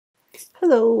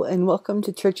Hello and welcome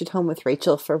to Church at Home with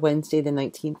Rachel for Wednesday the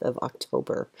 19th of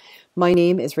October. My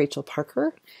name is Rachael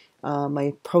Parker.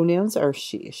 My pronouns are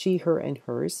she, her, and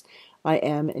hers. I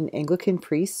am an Anglican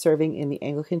priest serving in the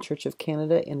Anglican Church of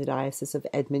Canada in the Diocese of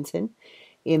Edmonton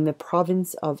in the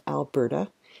province of Alberta.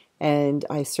 And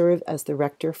I serve as the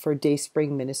rector for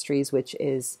Dayspring Ministries, which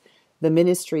is the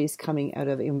ministries coming out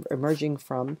of emerging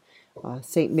from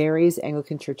St. Mary's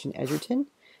Anglican Church in Edgerton,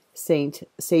 St.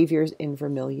 Saviour's in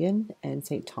Vermilion, and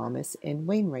St. Thomas in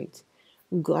Wainwright.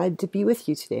 I'm glad to be with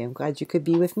you today. I'm glad you could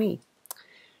be with me.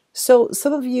 So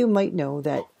some of you might know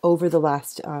that over the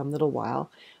last little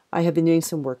while, I have been doing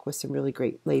some work with some really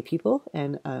great lay people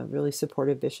and a really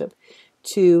supportive bishop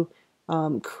to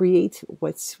create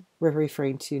what we're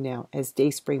referring to now as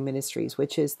Dayspring Ministries,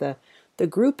 which is the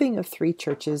grouping of three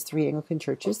Anglican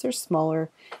churches. They're smaller,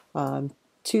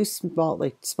 two small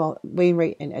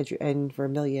Wainwright and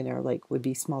Vermilion would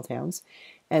be small towns,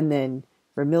 and then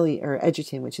Vermilion or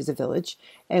Edgerton, which is a village.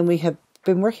 And we have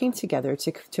been working together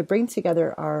to bring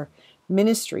together our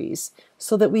ministries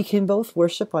so that we can both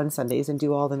worship on Sundays and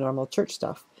do all the normal church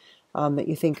stuff that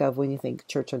you think of when you think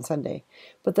church on Sunday,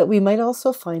 but that we might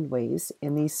also find ways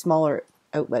in these smaller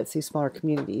outlets, these smaller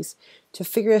communities, to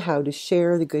figure out how to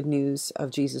share the good news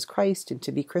of Jesus Christ and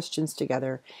to be Christians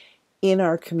together in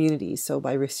our communities. So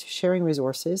by sharing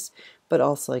resources, but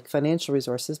also like financial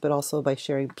resources, but also by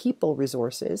sharing people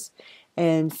resources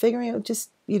and figuring out just,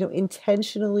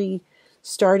 intentionally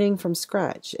starting from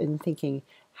scratch and thinking,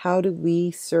 how do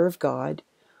we serve God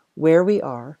where we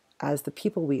are as the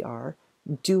people we are,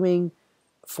 doing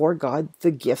for God the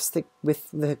gifts that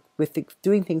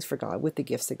doing things for God with the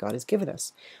gifts that God has given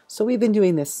us. So we've been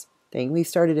doing this thing. We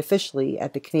started officially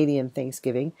at the Canadian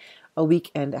Thanksgiving a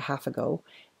week and a half ago,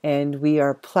 and we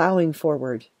are plowing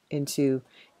forward into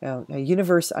a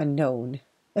universe unknown.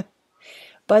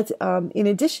 But in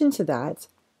addition to that,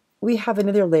 we have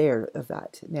another layer of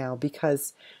that now,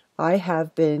 because I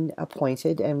have been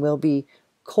appointed and will be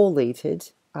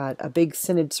collated at a big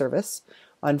synod service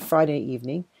on Friday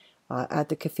evening at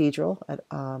the cathedral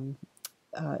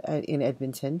in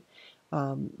Edmonton.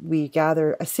 We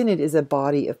gather. A synod is a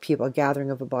body of people, a gathering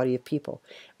of a body of people.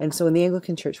 And so in the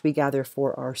Anglican Church, we gather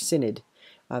for our synod,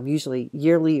 usually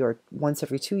yearly or once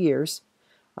every 2 years,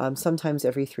 sometimes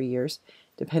every 3 years,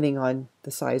 depending on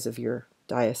the size of your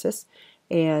diocese.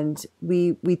 And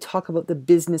we talk about the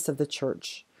business of the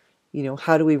church.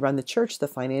 How do we run the church, the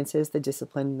finances, the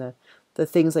discipline, the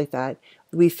things like that.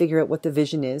 We figure out what the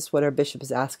vision is, what our bishop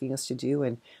is asking us to do,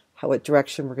 and what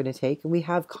direction we're going to take. And we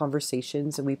have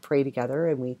conversations, and we pray together,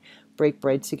 and we break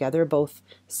bread together, both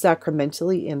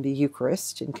sacramentally in the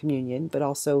Eucharist and communion, but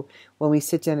also when we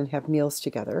sit down and have meals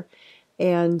together.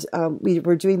 And we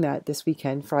were doing that this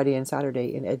weekend, Friday and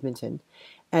Saturday in Edmonton.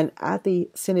 And at the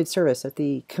synod service, at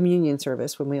the communion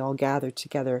service, when we all gathered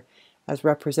together as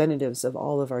representatives of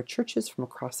all of our churches from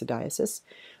across the diocese,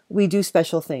 we do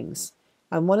special things.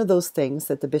 And one of those things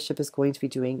that the bishop is going to be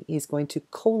doing, he's going to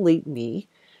collate me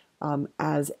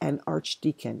as an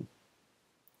archdeacon.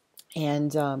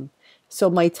 And so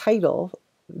my title,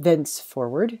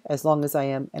 thenceforward, as long as I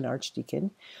am an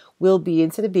archdeacon, will be,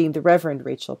 instead of being the Reverend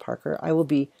Rachael Parker, I will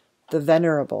be the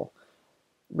Venerable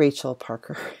Rachael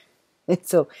Parker. And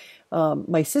so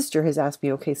my sister has asked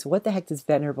me, okay, so what the heck does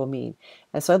venerable mean?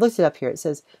 And so I looked it up here. It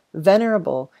says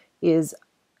venerable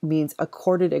means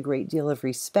accorded a great deal of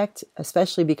respect,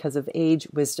 especially because of age,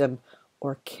 wisdom,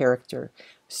 or character.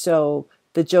 So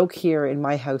the joke here in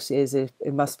my house is it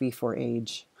must be for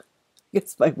age.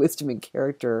 It's my wisdom and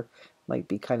character might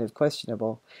be kind of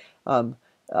questionable. The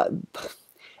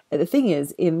thing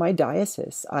is, in my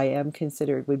diocese, I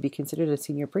would be considered a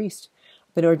senior priest.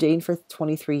 I've been ordained for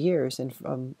 23 years,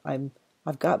 and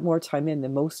I've got more time in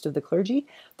than most of the clergy.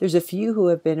 There's a few who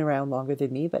have been around longer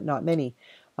than me, but not many.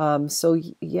 So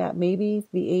yeah, maybe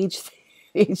the age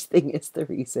thing is the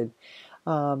reason.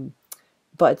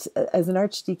 But as an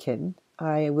archdeacon,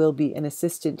 I will be an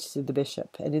assistant to the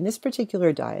bishop. And in this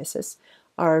particular diocese,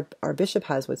 our bishop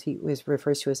has what he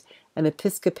refers to as an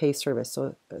episcopae service,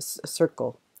 so a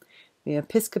circle. The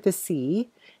episcopacy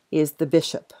is the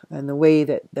bishop, and the way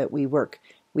that we work.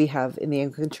 We have, in the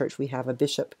Anglican Church, we have a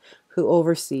bishop who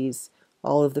oversees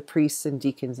all of the priests and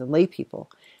deacons and lay people.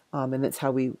 And that's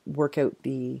how we work out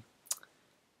I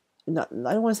don't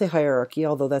want to say hierarchy,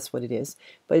 although that's what it is,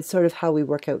 but it's sort of how we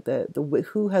work out the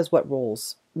who has what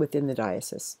roles within the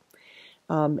diocese.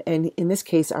 And in this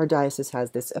case, our diocese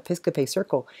has this episcopae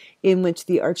circle in which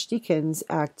the archdeacons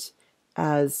act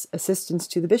as assistants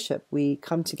to the bishop. We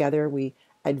come together, we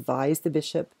advise the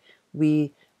bishop,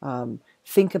 we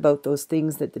think about those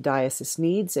things that the diocese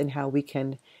needs and how we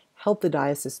can help the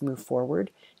diocese move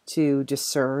forward. to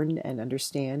discern and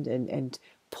understand and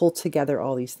pull together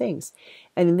all these things.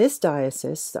 And in this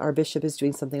diocese, our bishop is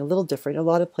doing something a little different. A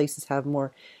lot of places have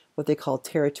more what they call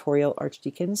territorial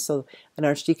archdeacons, so an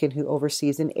archdeacon who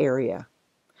oversees an area,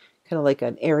 kind of like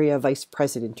an area vice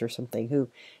president or something, who,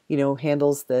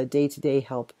 handles the day-to-day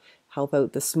help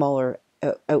out the smaller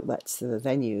outlets, the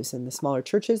venues, and the smaller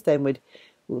churches then would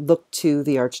look to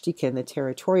the archdeacon, the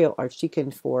territorial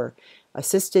archdeacon, for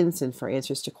assistance and for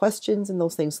answers to questions and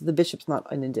those things, so the bishop's not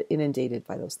inundated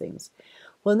by those things.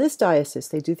 Well, in this diocese,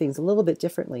 they do things a little bit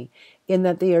differently in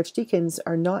that the archdeacons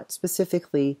are not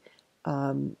specifically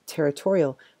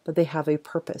territorial, but they have a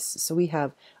purpose. So we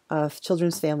have a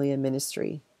children's family and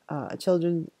ministry,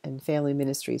 children and family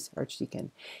ministries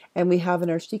archdeacon, and we have an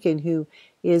archdeacon who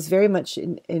is very much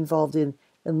involved in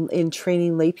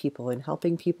training lay people and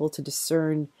helping people to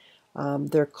discern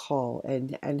their call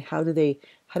and how do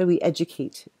we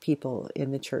educate people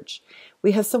in the church.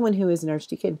 We have someone who is an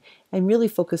archdeacon and really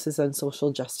focuses on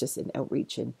social justice and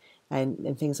outreach and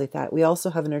things like that. We also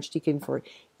have an archdeacon for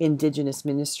indigenous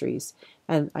ministries,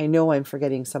 and I know I'm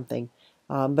forgetting something,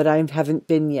 but I haven't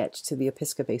been yet to the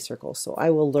Episcopate circle, so I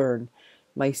will learn.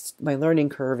 My learning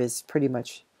curve is pretty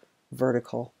much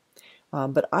vertical,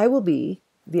 but I will be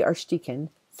the archdeacon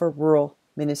for rural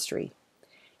ministry.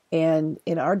 And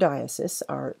in our diocese,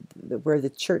 where the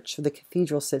church, the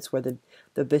cathedral sits, where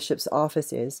the bishop's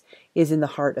office is in the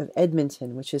heart of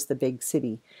Edmonton, which is the big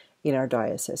city in our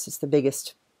diocese. It's the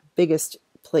biggest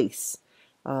place,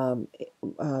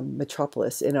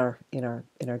 metropolis in our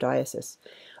diocese.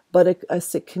 But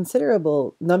a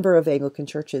considerable number of Anglican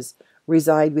churches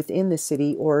reside within the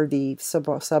city or the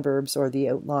suburbs or the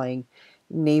outlying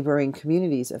neighboring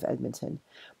communities of Edmonton.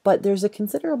 But there's a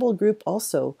considerable group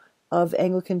also of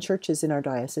Anglican churches in our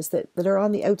diocese that are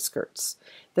on the outskirts,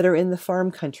 that are in the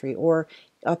farm country or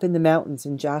up in the mountains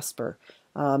in Jasper,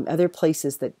 other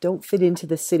places that don't fit into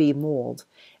the city mold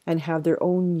and have their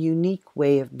own unique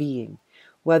way of being,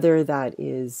 whether that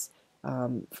is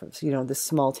the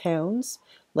small towns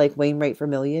like Wainwright,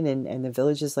 Vermilion, and the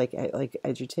villages like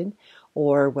Edgerton,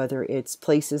 or whether it's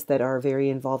places that are very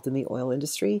involved in the oil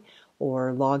industry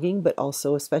or logging, but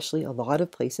also especially a lot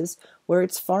of places where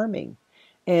it's farming.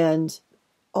 And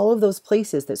all of those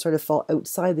places that sort of fall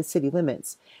outside the city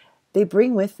limits, they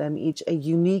bring with them each a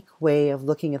unique way of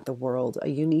looking at the world, a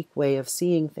unique way of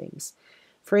seeing things.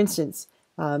 For instance,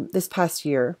 this past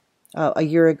year, a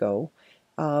year ago,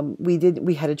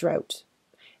 we had a drought.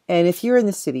 And if you're in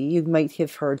the city, you might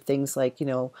have heard things like,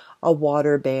 a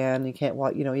water ban. You can't,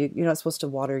 you're not supposed to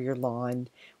water your lawn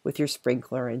with your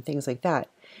sprinkler and things like that.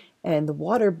 And the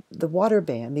water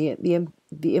ban,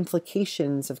 the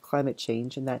implications of climate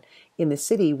change and that in the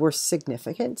city were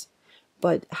significant,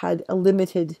 but had a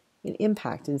limited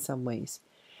impact in some ways.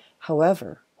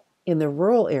 However, in the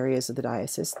rural areas of the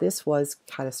diocese, this was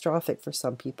catastrophic for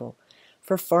some people,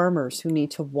 for farmers who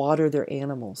need to water their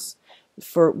animals,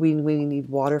 we need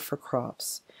water for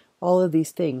crops, all of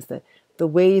these things. That the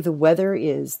way the weather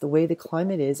is, the way the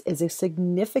climate is a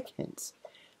significant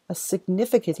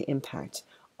impact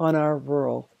on our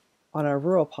rural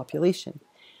population.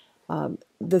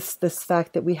 This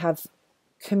fact that we have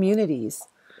communities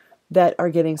that are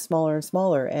getting smaller and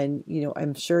smaller, and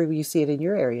I'm sure you see it in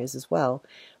your areas as well,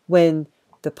 when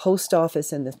the post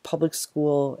office and the public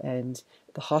school and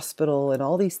the hospital and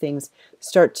all these things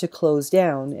start to close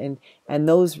down, and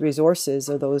those resources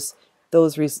or those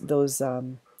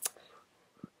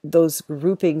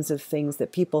groupings of things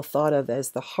that people thought of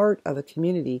as the heart of a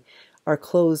community are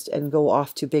closed and go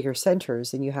off to bigger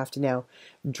centers, and you have to now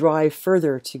drive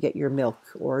further to get your milk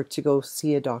or to go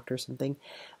see a doctor or something.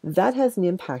 That has an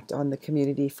impact on the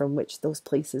community from which those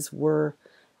places were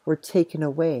taken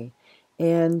away.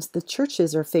 And the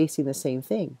churches are facing the same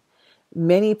thing.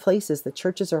 Many places, the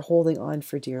churches are holding on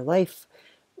for dear life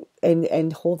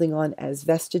and holding on as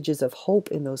vestiges of hope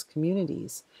in those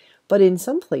communities. But in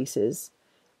some places,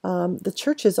 the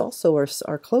churches also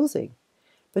are closing.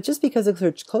 But just because a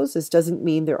church closes doesn't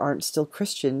mean there aren't still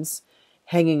Christians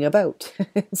hanging about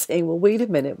and saying, well, wait a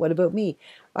minute, what about me?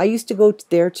 I used to go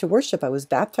there to worship. I was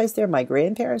baptized there. My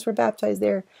grandparents were baptized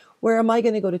there. Where am I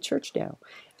going to go to church now?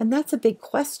 And that's a big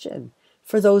question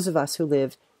for those of us who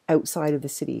live outside of the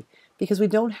city, because we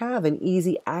don't have an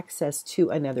easy access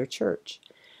to another church.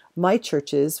 My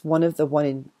church is I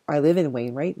live in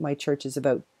Wainwright. My church is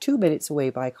about 2 minutes away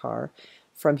by car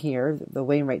from here, the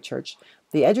Wainwright Church.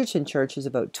 The Edgerton Church is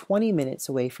about 20 minutes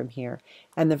away from here,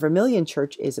 and the Vermilion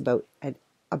Church is about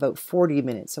 40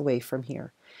 minutes away from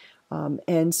here.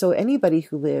 And so anybody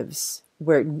who lives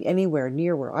anywhere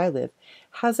near where I live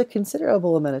has a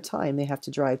considerable amount of time they have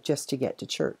to drive just to get to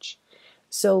church.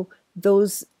 So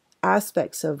those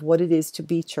aspects of what it is to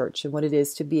be church and what it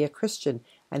is to be a Christian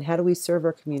and how do we serve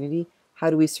our community, how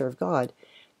do we serve God,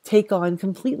 take on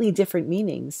completely different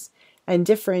meanings and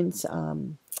different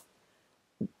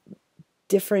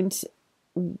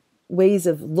ways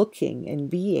of looking and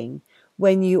being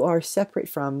when you are separate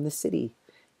from the city.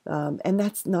 And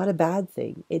that's not a bad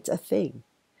thing. It's a thing.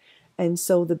 And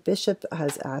so the bishop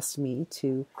has asked me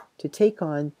to take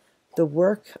on the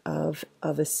work of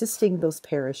assisting those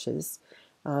parishes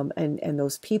and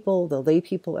those people, the lay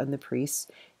people and the priests,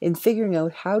 in figuring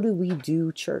out how do we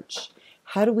do church?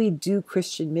 How do we do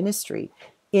Christian ministry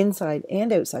inside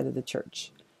and outside of the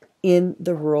church in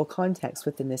the rural context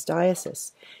within this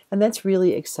diocese? And that's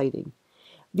really exciting.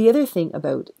 The other thing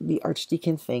about the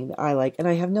archdeacon thing that I like, and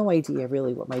I have no idea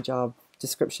really what my job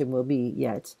description will be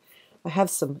yet. I have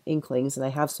some inklings and I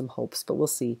have some hopes, but we'll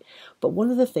see. But one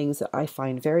of the things that I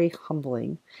find very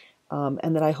humbling,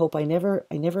 and that I hope I never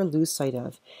lose sight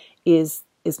of, is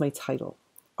my title,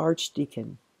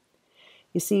 archdeacon.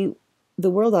 You see, the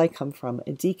world I come from,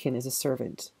 a deacon is a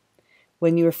servant.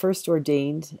 When you are first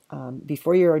ordained,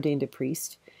 before you're ordained a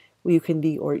priest,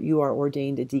 you are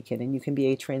ordained a deacon, and you can be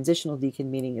a transitional deacon,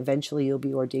 meaning eventually you'll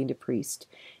be ordained a priest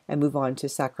and move on to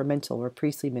sacramental or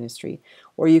priestly ministry.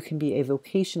 Or you can be a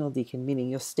vocational deacon, meaning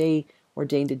you'll stay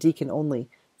ordained a deacon only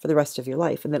for the rest of your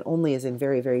life. And then only is in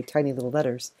very, very tiny little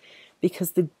letters.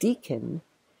 Because the deacon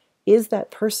is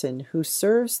that person who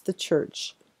serves the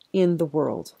church in the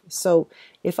world. So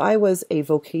if I was a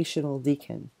vocational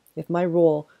deacon, if my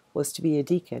role was to be a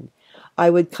deacon, I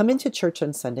would come into church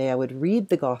on Sunday, I would read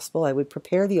the gospel, I would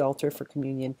prepare the altar for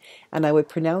communion, and I would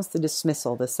pronounce the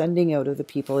dismissal, the sending out of the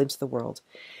people into the world.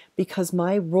 Because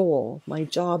my role, my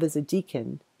job as a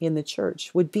deacon in the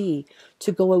church would be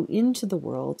to go out into the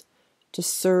world to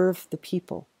serve the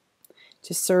people,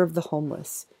 to serve the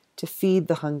homeless, to feed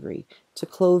the hungry, to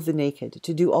clothe the naked,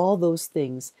 to do all those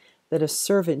things that a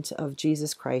servant of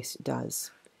Jesus Christ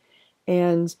does.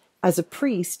 And as a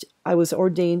priest, I was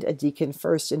ordained a deacon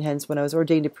first, and hence when I was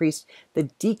ordained a priest, the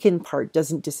deacon part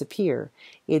doesn't disappear.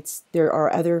 There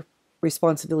are other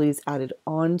responsibilities added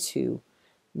onto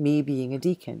me being a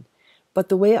deacon. But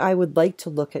the way I would like to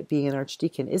look at being an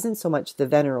archdeacon isn't so much the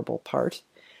venerable part.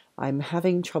 I'm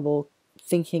having trouble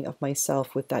thinking of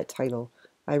myself with that title.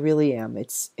 I really am.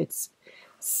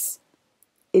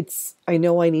 I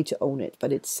know I need to own it,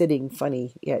 but it's sitting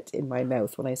funny yet in my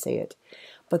mouth when I say it.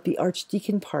 But the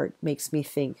archdeacon part makes me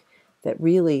think that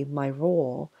really my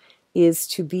role is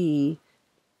to be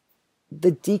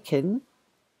the deacon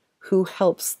who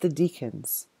helps the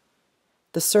deacons,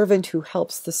 the servant who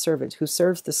helps the servant, who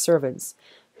serves the servants,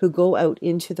 who go out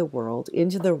into the world,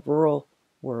 into the rural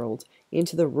world,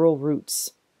 into the rural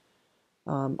roots,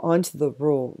 onto the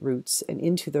rural roots and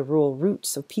into the rural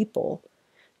roots of people,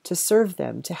 to serve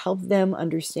them, to help them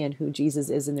understand who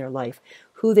Jesus is in their life,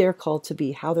 who they're called to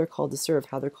be, how they're called to serve,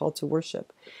 how they're called to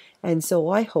worship. And so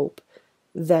I hope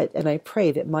that, and I pray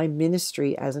that my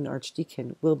ministry as an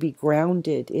archdeacon will be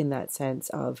grounded in that sense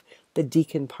of the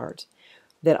deacon part,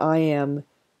 that I am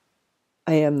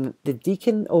the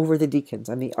deacon over the deacons.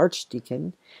 I'm the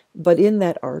archdeacon, but in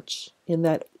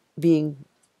that being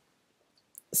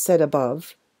set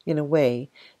above, in a way,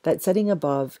 that setting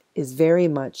above is very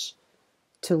much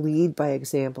to lead by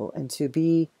example and to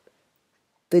be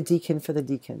the deacon for the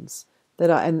deacons.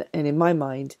 And in my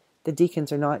mind, the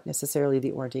deacons are not necessarily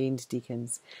the ordained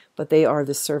deacons, but they are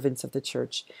the servants of the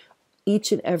church.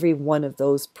 Each and every one of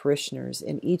those parishioners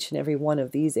in each and every one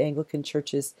of these Anglican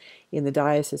churches in the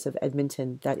Diocese of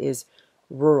Edmonton that is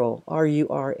rural,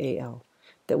 rural,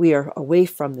 that we are away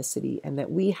from the city, and that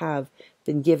we have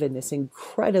been given this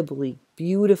incredibly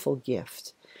beautiful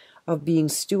gift of being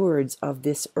stewards of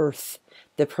this earth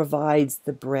that provides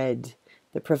the bread,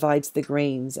 that provides the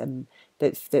grains and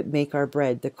that make our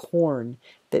bread, the corn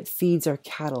that feeds our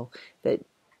cattle, that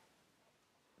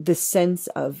the sense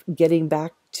of getting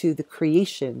back to the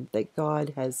creation that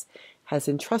God has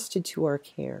entrusted to our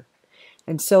care.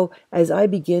 And so as I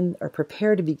begin or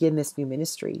prepare to begin this new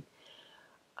ministry,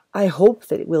 I hope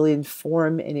that it will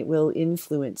inform and it will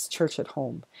influence church at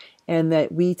home, and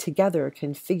that we together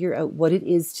can figure out what it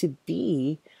is to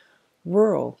be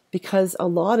rural, because a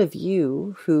lot of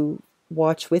you who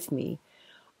watch with me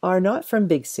are not from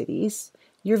big cities.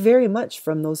 You're very much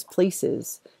from those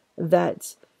places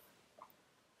that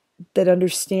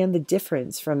understand the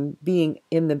difference from being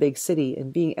in the big city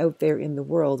and being out there in the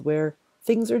world where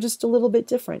things are just a little bit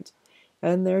different,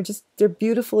 and they're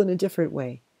beautiful in a different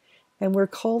way, and we're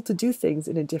called to do things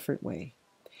in a different way.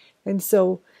 And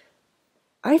so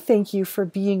I thank you for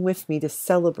being with me to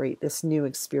celebrate this new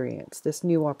experience, this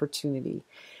new opportunity.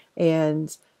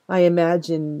 And I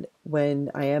imagine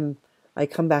when I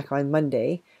come back on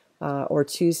Monday or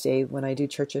Tuesday when I do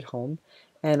church at home,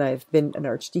 and I've been an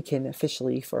archdeacon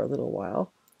officially for a little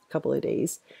while, a couple of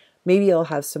days, maybe I'll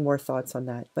have some more thoughts on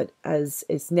that. But as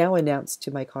it's now announced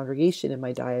to my congregation in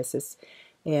my diocese,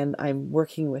 and I'm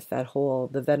working with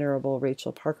the Venerable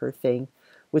Rachael Parker thing,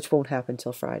 which won't happen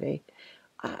till Friday,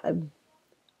 I'm,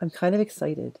 I'm kind of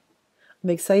excited. I'm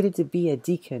excited to be a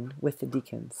deacon with the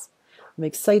deacons. I'm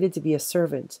excited to be a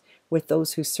servant with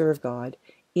those who serve God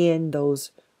in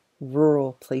those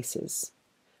rural places.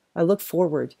 I look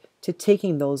forward to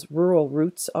taking those rural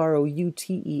roots,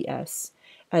 ROUTES,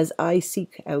 as I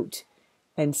seek out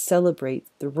and celebrate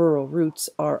the rural roots,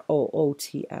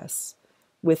 ROOTS,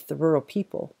 with the rural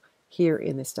people here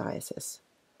in this diocese.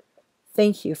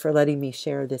 Thank you for letting me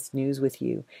share this news with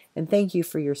you, and thank you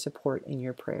for your support and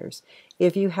your prayers.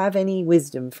 If you have any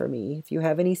wisdom for me, if you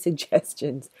have any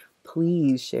suggestions,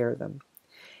 please share them.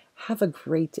 Have a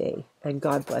great day, and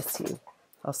God bless you.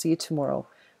 I'll see you tomorrow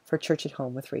for Church at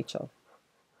Home with Rachael.